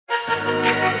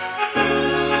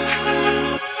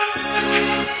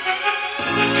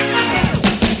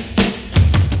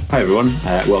Hi everyone,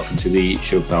 welcome to the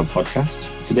SureCloud podcast.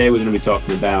 Today we're going to be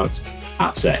talking about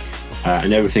AppSec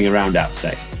and everything around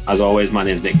AppSec. As always, my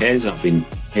name is Nick Hayes. I've been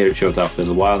here at SureCloud for a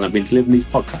little while and I've been delivering these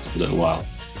podcasts for a little while.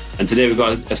 And today we've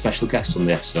got a special guest on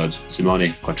the episode.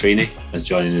 Simone Q is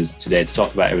joining us today to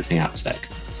talk about everything AppSec.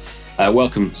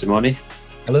 Welcome, Simone.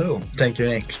 Hello. Thank you,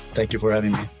 Nick. Thank you for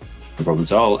having me. No problem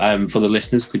at all. For the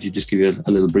listeners, could you just give you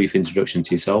a little brief introduction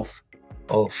to yourself?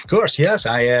 Of course, yes.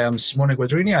 I am Simone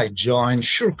Q. I joined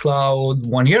SureCloud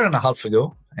 1.5 years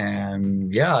ago.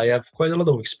 And I have quite a lot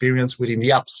of experience within the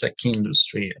AppSec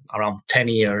industry, around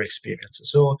 10-year experience.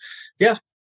 So,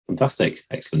 Fantastic.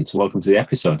 Excellent. So welcome to the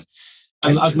episode.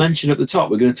 As mentioned at the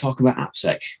top, we're going to talk about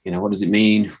AppSec. What does it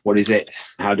mean? What is it?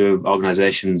 How do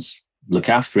organizations look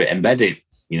after it, embed it?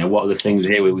 What are the things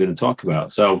here we're going to talk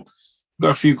about? So we've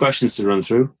got a few questions to run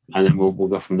through, and then we'll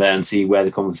go from there and see where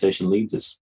the conversation leads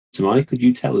us. Simone, could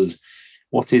you tell us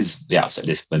what is the AppSec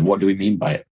discipline? What do we mean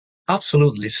by it?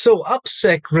 Absolutely. So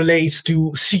AppSec relates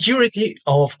to security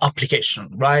of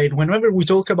application, right? Whenever we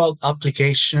talk about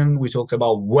application, we talk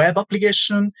about web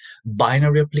application,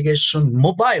 binary application,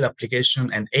 mobile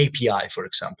application, and API, for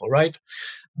example, right?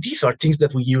 These are things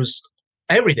that we use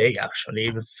every day, actually,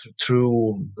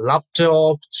 through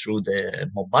laptop, through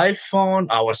the mobile phone,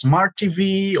 our smart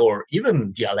TV, or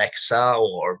even the Alexa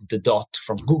or the Dot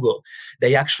from Google.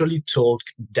 They actually talk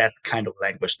that kind of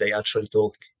language. They actually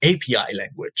talk API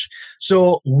language.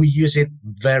 So we use it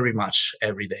very much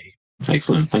every day.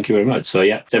 Excellent. Thank you very much. So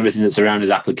it's everything that's around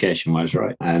is application-wise,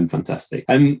 right? Fantastic.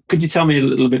 Could you tell me a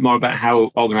little bit more about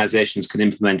how organizations can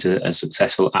implement a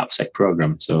successful AppSec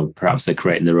program? So perhaps they're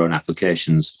creating their own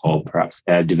applications or perhaps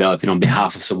they're developing on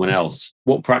behalf of someone else.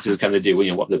 What practices can they do? What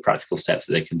are the practical steps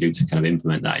that they can do to kind of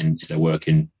implement that into their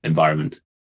working environment?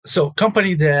 So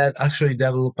companies that actually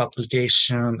develop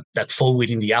applications that fall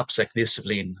within the AppSec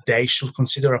discipline, they should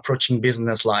consider approaching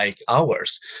business like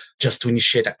ours, just to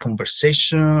initiate a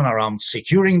conversation around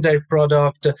securing their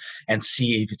product and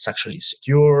see if it's actually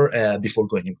secure before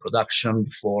going in production,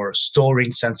 before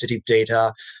storing sensitive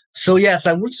data. So yes,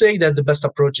 I would say that the best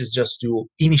approach is just to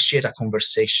initiate a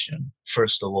conversation,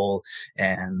 first of all,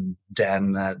 and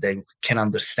then they can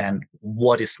understand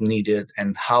what is needed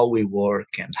and how we work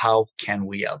and how can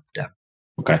we help them.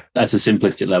 Okay, that's a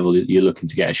simplistic level. You're looking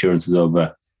to get assurances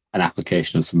over an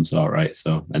application of some sort, right?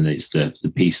 So, and it's the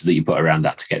pieces that you put around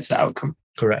that to get to the outcome.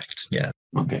 Correct. Yeah.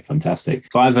 Okay, fantastic.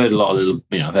 So I've heard a lot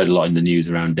in the news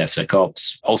around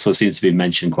DevSecOps. Also seems to be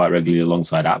mentioned quite regularly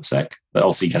alongside AppSec, but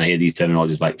also you kind of hear these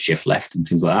terminologies like shift left and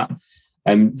things like that.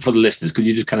 And for the listeners, could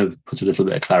you just kind of put a little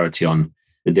bit of clarity on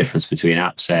the difference between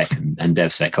AppSec and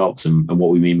DevSecOps and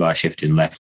what we mean by shifting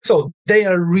left? So they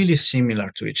are really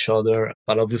similar to each other,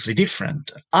 but obviously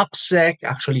different. AppSec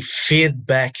actually feed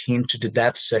back into the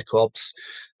DevSecOps.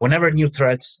 Whenever new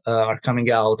threats are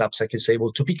coming out, AppSec is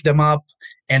able to pick them up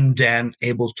and then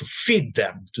able to feed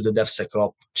them to the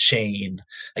DevSecOps chain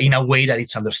in a way that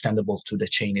it's understandable to the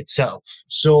chain itself.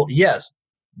 So yes,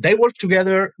 they work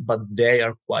together, but they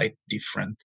are quite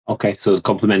different. Okay, so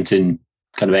complementing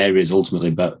kind of areas ultimately,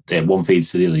 but one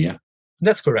feeds to the other, yeah?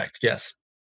 That's correct, yes.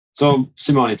 So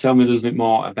Simone, tell me a little bit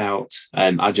more about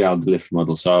agile delivery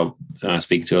model. So I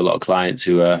speak to a lot of clients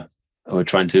who are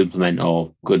trying to implement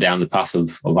or go down the path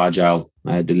of agile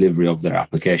delivery of their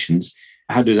applications.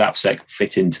 How does AppSec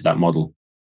fit into that model?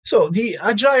 So the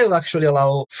agile actually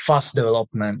allow fast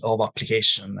development of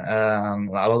application. A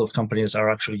lot of companies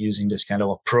are actually using this kind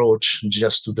of approach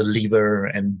just to deliver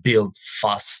and build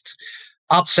fast.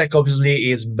 AppSec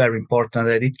obviously is very important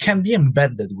that it can be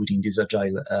embedded within this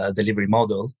agile delivery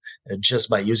model just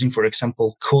by using, for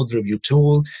example, code review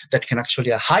tool that can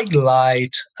actually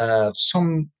highlight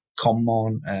some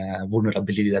common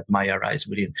vulnerability that might arise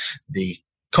within the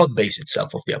code base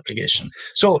itself of the application.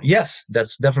 So yes,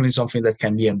 that's definitely something that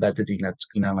can be embedded in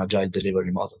an agile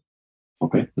delivery model.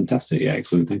 Okay, fantastic. Yeah,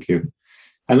 excellent. Thank you.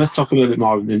 And let's talk a little bit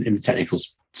more in the technical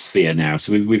sphere now.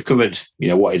 So we've covered,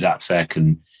 what is AppSec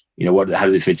and how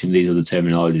does it fit in these other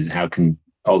terminologies? How can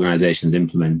organizations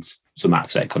implement some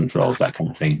AppSec controls, that kind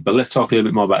of thing? But let's talk a little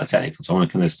bit more about the technical. So I want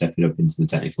to kind of step it up into the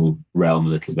technical realm a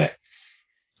little bit.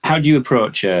 How do you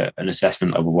approach an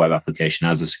assessment of a web application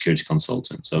as a security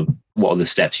consultant? So what are the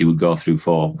steps you would go through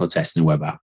for testing a web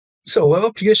app? So web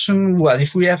application, well,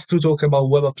 if we have to talk about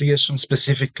web application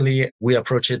specifically, we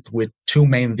approach it with two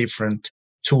main different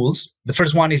tools. The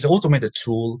first one is an automated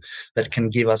tool that can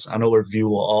give us an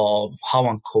overview of how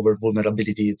uncover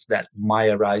vulnerabilities that might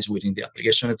arise within the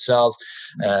application itself.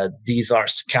 These are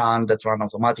scanned that run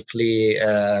automatically,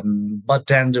 but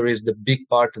then there is the big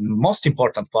part and the most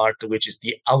important part, which is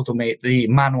the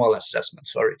manual assessment.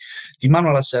 The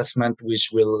manual assessment, which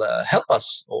will help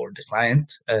us or the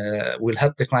client will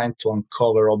help the client to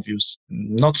uncover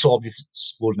not so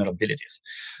obvious vulnerabilities.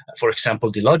 For example,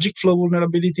 the logic flow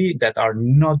vulnerability that are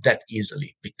not that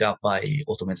easily picked up by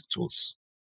automated tools.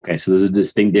 Okay, so there's a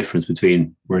distinct difference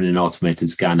between running an automated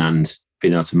scan and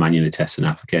being able to manually test an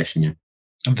application, yeah?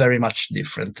 Very much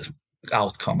different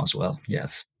outcome as well,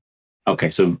 yes.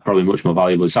 Okay, so probably much more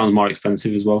valuable. It sounds more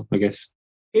expensive as well, I guess.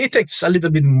 It takes a little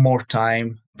bit more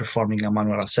time performing a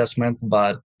manual assessment,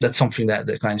 but that's something that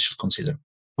the client should consider.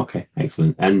 Okay,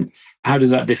 excellent. And how does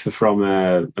that differ from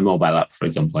a mobile app, for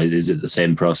example? Is it the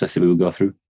same process that we would go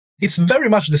through? It's very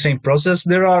much the same process.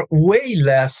 There are way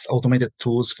less automated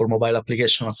tools for mobile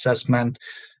application assessment.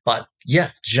 But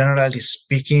yes, generally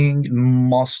speaking,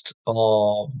 most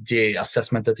of the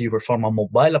assessment that you perform on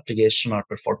mobile application are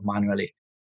performed manually.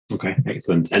 Okay,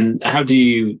 excellent. And how do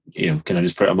you can I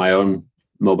just put it on my own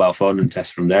mobile phone and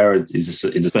test from there? Or is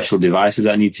there special devices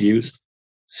that I need to use?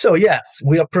 So yes,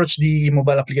 we approach the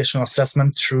mobile application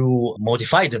assessment through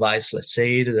modified device, let's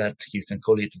say that you can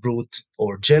call it root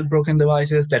or jailbroken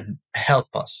devices that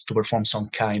help us to perform some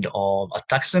kind of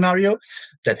attack scenario,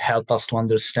 that help us to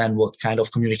understand what kind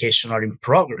of communication are in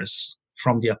progress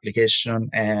from the application.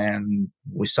 And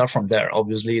we start from there.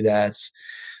 Obviously, that's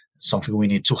something we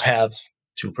need to have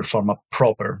to perform a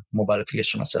proper mobile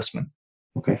application assessment.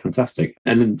 Okay, fantastic.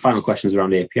 And then final questions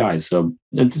around APIs. So,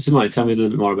 Simone, tell me a little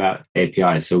bit more about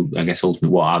APIs. So, I guess ultimately,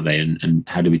 what are they, and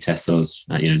how do we test those?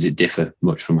 Does it differ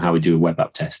much from how we do a web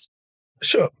app test?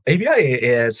 Sure. API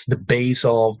is the base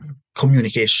of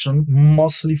communication,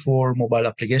 mostly for mobile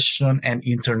application and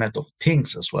Internet of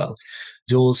Things as well.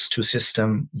 Those two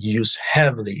systems use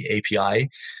heavily API.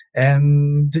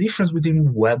 And the difference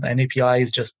between web and API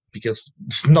is just because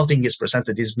nothing is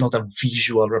presented. It's not a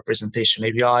visual representation.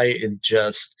 API is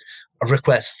just a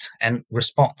request and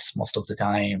response most of the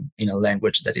time in a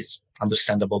language that is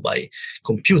understandable by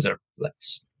computer.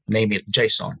 Let's name it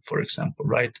JSON, for example,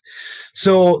 right?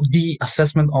 So the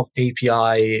assessment of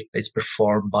API is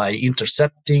performed by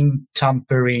intercepting,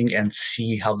 tampering, and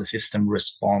see how the system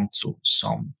responds to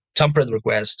some tampered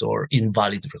request or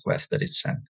invalid request that is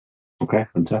sent. Okay,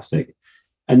 fantastic.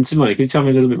 And Simone, can you tell me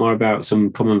a little bit more about some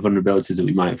common vulnerabilities that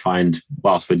we might find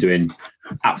whilst we're doing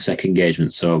AppSec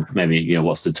engagement? So maybe,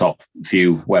 what's the top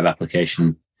few web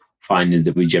application findings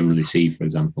that we generally see, for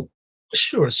example?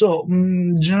 Sure. So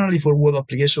generally for web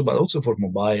application, but also for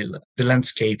mobile, the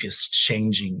landscape is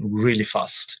changing really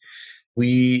fast.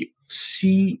 We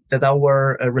see that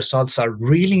our results are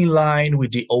really in line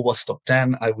with the OWASP top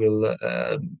 10. I will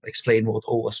explain what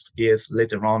OWASP is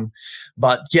later on.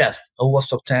 But yes, OWASP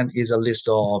top 10 is a list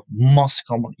of most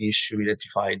common issues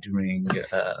identified during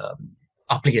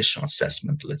application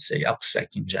assessment, let's say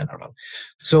AppSec in general.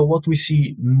 So what we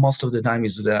see most of the time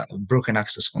is the broken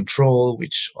access control,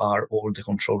 which are all the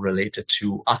control related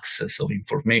to access of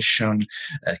information.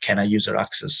 Can a user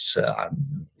access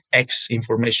X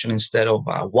information instead of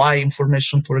Y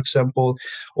information, for example,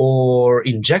 or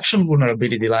injection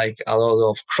vulnerability, like a lot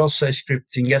of cross-site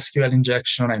scripting, SQL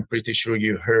injection. I'm pretty sure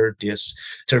you heard this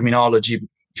terminology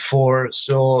before.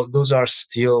 So those are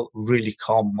still really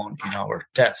common in our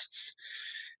tests.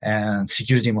 And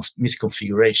security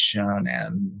misconfiguration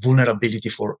and vulnerability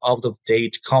for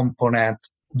out-of-date component.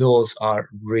 Those are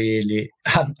really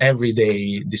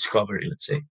everyday discovery, let's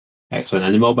say. Excellent.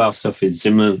 And the mobile stuff is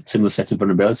similar set of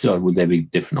vulnerabilities, or would they be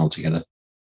different altogether?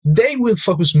 They will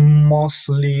focus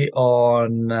mostly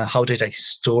on how data is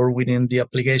stored within the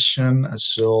application.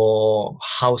 So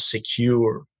how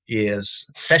secure is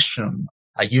session,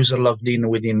 a user logged in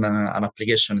within an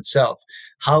application itself,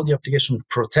 how the application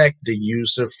protect the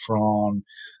user from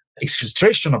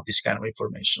exfiltration of this kind of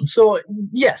information. So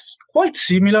yes, quite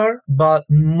similar, but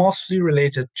mostly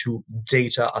related to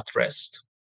data at rest.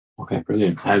 Okay,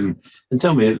 brilliant. And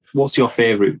tell me, what's your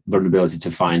favorite vulnerability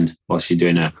to find whilst you're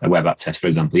doing a web app test, for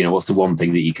example? What's the one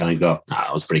thing that you kind of go,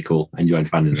 that was pretty cool. I enjoyed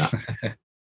finding that.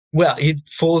 Well, it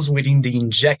falls within the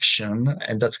injection,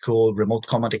 and that's called remote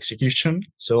command execution.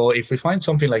 So if we find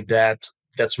something like that,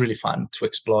 that's really fun to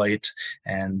exploit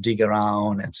and dig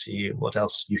around and see what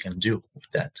else you can do with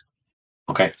that.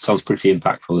 Okay, sounds pretty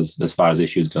impactful as far as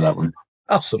issues go, that one.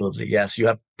 Absolutely, yes. You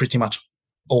have pretty much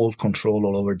all control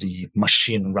all over the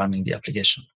machine running the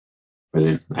application.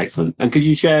 Brilliant, excellent. And could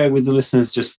you share with the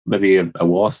listeners just maybe a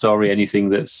war story, anything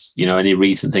that's, any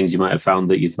recent things you might have found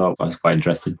that you thought was quite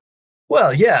interesting?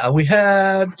 Well, yeah, we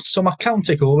had some account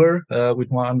takeover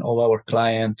with one of our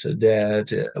clients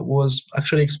that was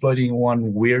actually exploiting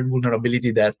one weird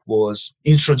vulnerability that was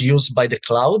introduced by the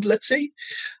cloud, let's say.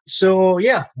 So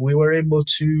yeah, we were able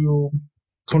to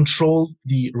control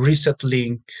the reset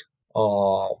link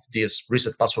of this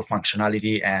reset password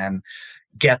functionality and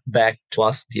get back to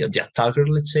us, the attacker,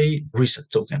 let's say,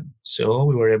 reset token. So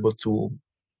we were able to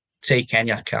take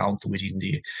any account within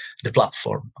the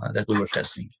platform that we were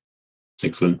testing.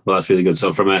 Excellent. Well, that's really good.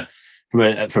 So from an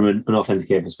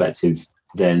authenticator perspective,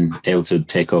 then able to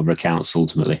take over accounts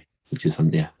ultimately, which is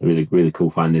fun. Yeah, a really cool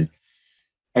finding.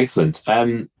 Excellent.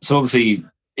 So obviously,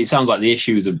 it sounds like the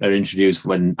issues are introduced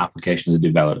when applications are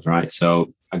developed, right?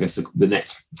 So I guess the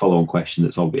next follow-on question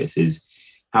that's obvious is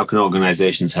how can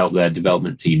organizations help their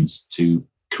development teams to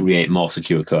create more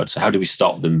secure code? So how do we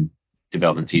stop them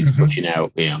development teams pushing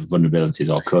out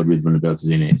vulnerabilities or code with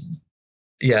vulnerabilities in it?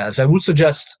 Yes, I would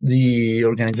suggest the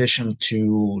organization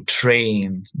to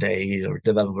train their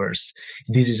developers.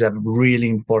 This is a really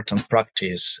important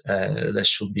practice that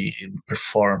should be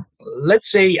performed, let's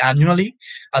say annually.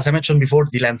 As I mentioned before,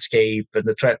 the landscape and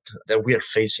the threat that we are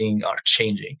facing are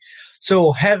changing.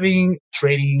 So having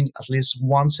training at least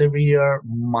once every year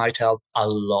might help a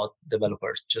lot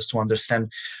developers just to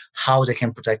understand how they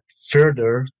can protect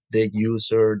further the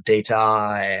user data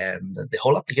and the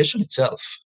whole application itself.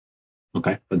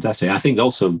 Okay, fantastic. I think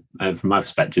also, from my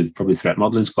perspective, probably threat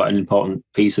modeling is quite an important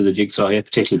piece of the jigsaw here,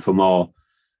 particularly for more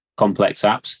complex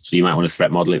apps. So you might want to threat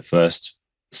model it first,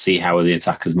 see how the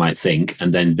attackers might think,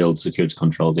 and then build security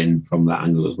controls in from that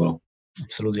angle as well.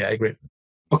 Absolutely, I agree.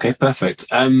 Okay, perfect.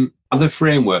 Are there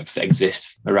frameworks that exist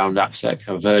around AppSec?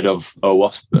 I've heard of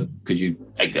OWASP, but could you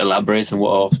elaborate on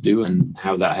what OWASP do and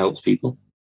how that helps people?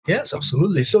 Yes,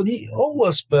 absolutely. So the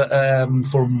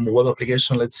OWASP for web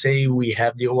application, let's say we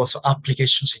have the OWASP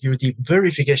Application Security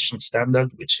Verification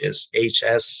Standard, which is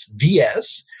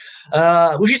HSVS,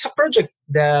 which is a project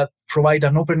that provide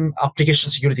an open application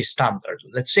security standard.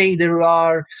 Let's say there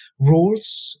are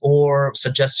rules or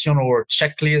suggestion or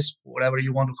checklist, whatever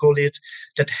you want to call it,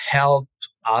 that help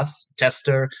us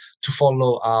tester to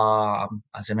follow,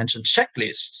 as I mentioned,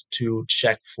 checklist to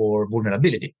check for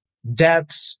vulnerability.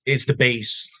 That is the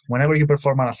base. Whenever you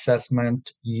perform an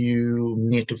assessment, you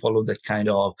need to follow that kind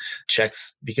of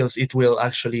checks because it will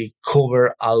actually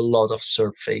cover a lot of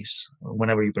surface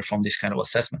whenever you perform this kind of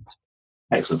assessment.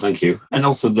 Excellent, thank you. And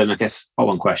also then I guess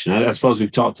follow-on question. I suppose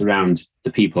we've talked around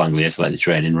the people angle here, so like the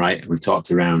training, right? We've talked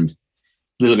around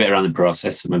a little bit around the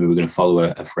process. So maybe we're going to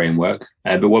follow a framework.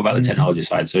 But what about the technology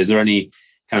side? So is there any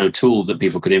kind of tools that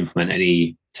people could implement,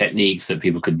 any techniques that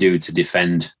people could do to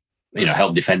defend,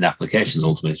 help defend applications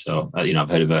ultimately? So, I've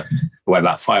heard of a web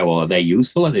app firewall. Are they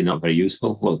useful? Are they not very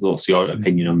useful? What's your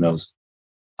opinion on those?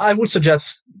 I would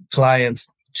suggest clients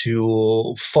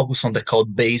to focus on the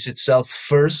code base itself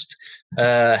first,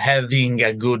 having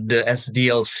a good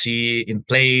SDLC in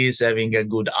place, having a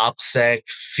good AppSec,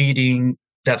 feeding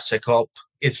DevSecOps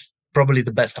is probably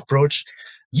the best approach.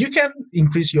 You can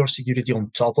increase your security on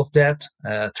top of that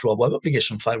through a web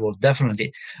application firewall,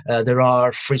 definitely. There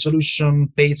are free solution,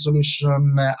 paid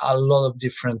solution, a lot of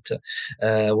different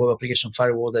web application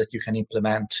firewall that you can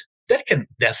implement that can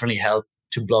definitely help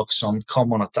to block some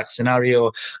common attack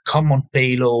scenario, common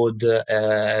payload,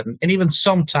 and even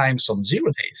sometimes on 0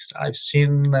 days. I've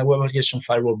seen web application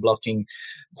firewall blocking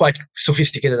quite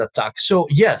sophisticated attacks. So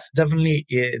yes, definitely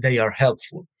they are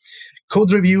helpful.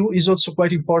 Code review is also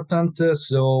quite important.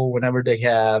 So whenever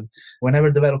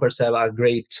developers have a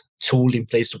great tool in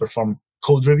place to perform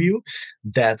code review,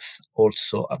 that's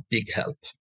also a big help.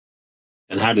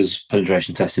 And how does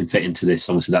penetration testing fit into this?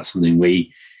 Obviously, that's something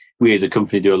we as a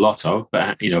company do a lot of,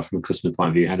 but from a customer point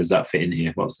of view, how does that fit in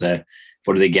here? What do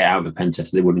they get out of a pen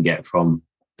test they wouldn't get from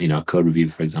code review,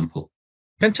 for example?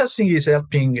 Pen testing is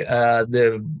helping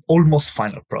the almost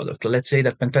final product. Let's say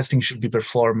that pen testing should be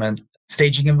performed in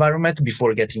staging environment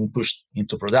before getting pushed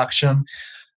into production.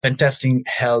 Pen testing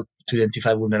helps to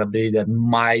identify vulnerability that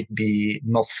might be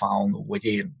not found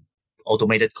within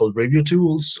automated code review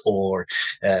tools or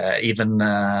even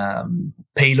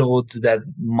payload that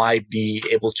might be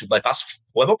able to bypass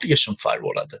web application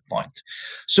firewall at that point.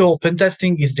 So pen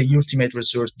testing is the ultimate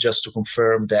resource just to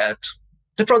confirm that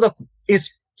the product is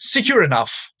secure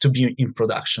enough to be in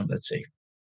production, let's say.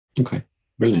 Okay,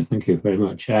 brilliant. Thank you very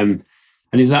much. And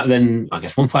is that then, I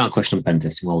guess, one final question on pen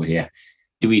testing over here.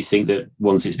 Do we think that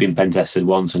once it's been pen tested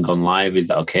once and gone live, is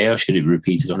that okay, or should it be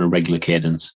repeated on a regular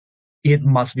cadence? It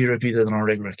must be repeated on a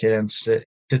regular cadence.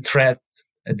 The threat,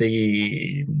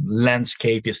 the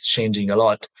landscape is changing a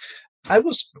lot. I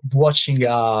was watching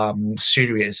a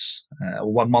series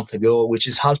 1 month ago, which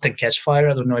is Halt and Catch Fire.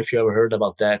 I don't know if you ever heard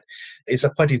about that. It's a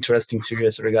quite interesting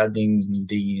series regarding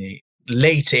the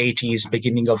late 80s,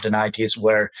 beginning of the 90s,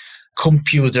 where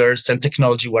computers and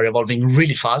technology were evolving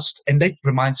really fast. And that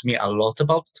reminds me a lot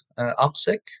about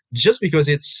AppSec, just because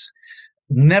it's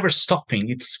never stopping.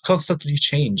 It's constantly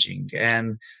changing.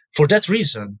 And for that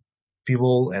reason,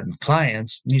 people and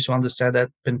clients need to understand that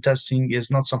pen testing is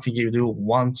not something you do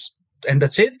once and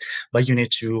that's it, but you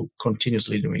need to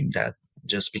continuously doing that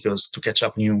just because to catch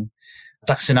up new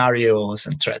attack scenarios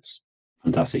and threats.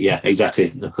 Fantastic. Yeah,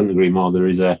 exactly. I couldn't agree more. There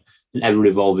is an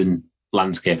ever-evolving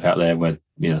landscape out there where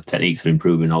techniques are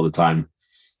improving all the time.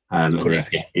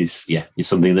 Correct. It's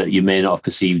something that you may not have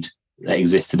perceived that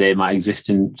exists today might exist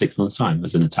in 6 months' time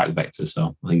as an attack vector.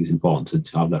 So I think it's important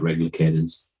to have that regular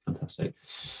cadence. Fantastic.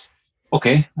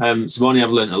 Okay, Simone,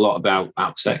 I've learned a lot about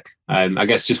AppSec. I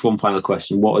guess just one final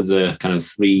question. What are the kind of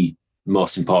 3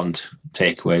 most important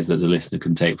takeaways that the listener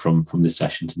can take from this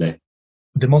session today?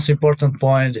 The most important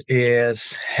point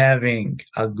is having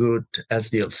a good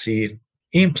SDLC,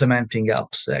 implementing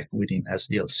AppSec within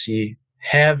SDLC,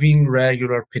 having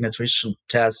regular penetration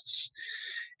tests,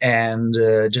 and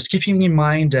just keeping in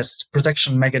mind that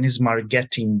protection mechanisms are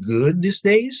getting good these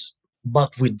days,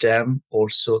 but with them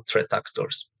also threat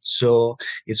actors. So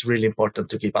it's really important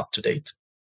to keep up to date.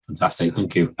 Fantastic,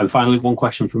 thank you. And finally, one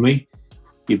question from me.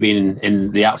 You've been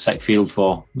in the AppSec field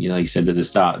for, you said at the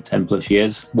start, 10 plus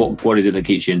years. What is it that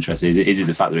keeps you interested? Is it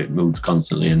the fact that it moves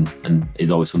constantly and is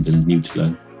always something new to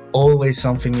learn? Always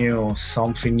something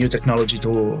new technology to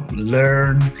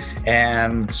learn,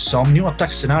 and some new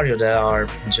attack scenarios that are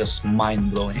just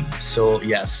mind-blowing. So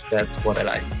yes, that's what I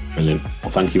like. Brilliant.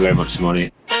 Well, thank you very much,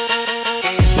 Simone.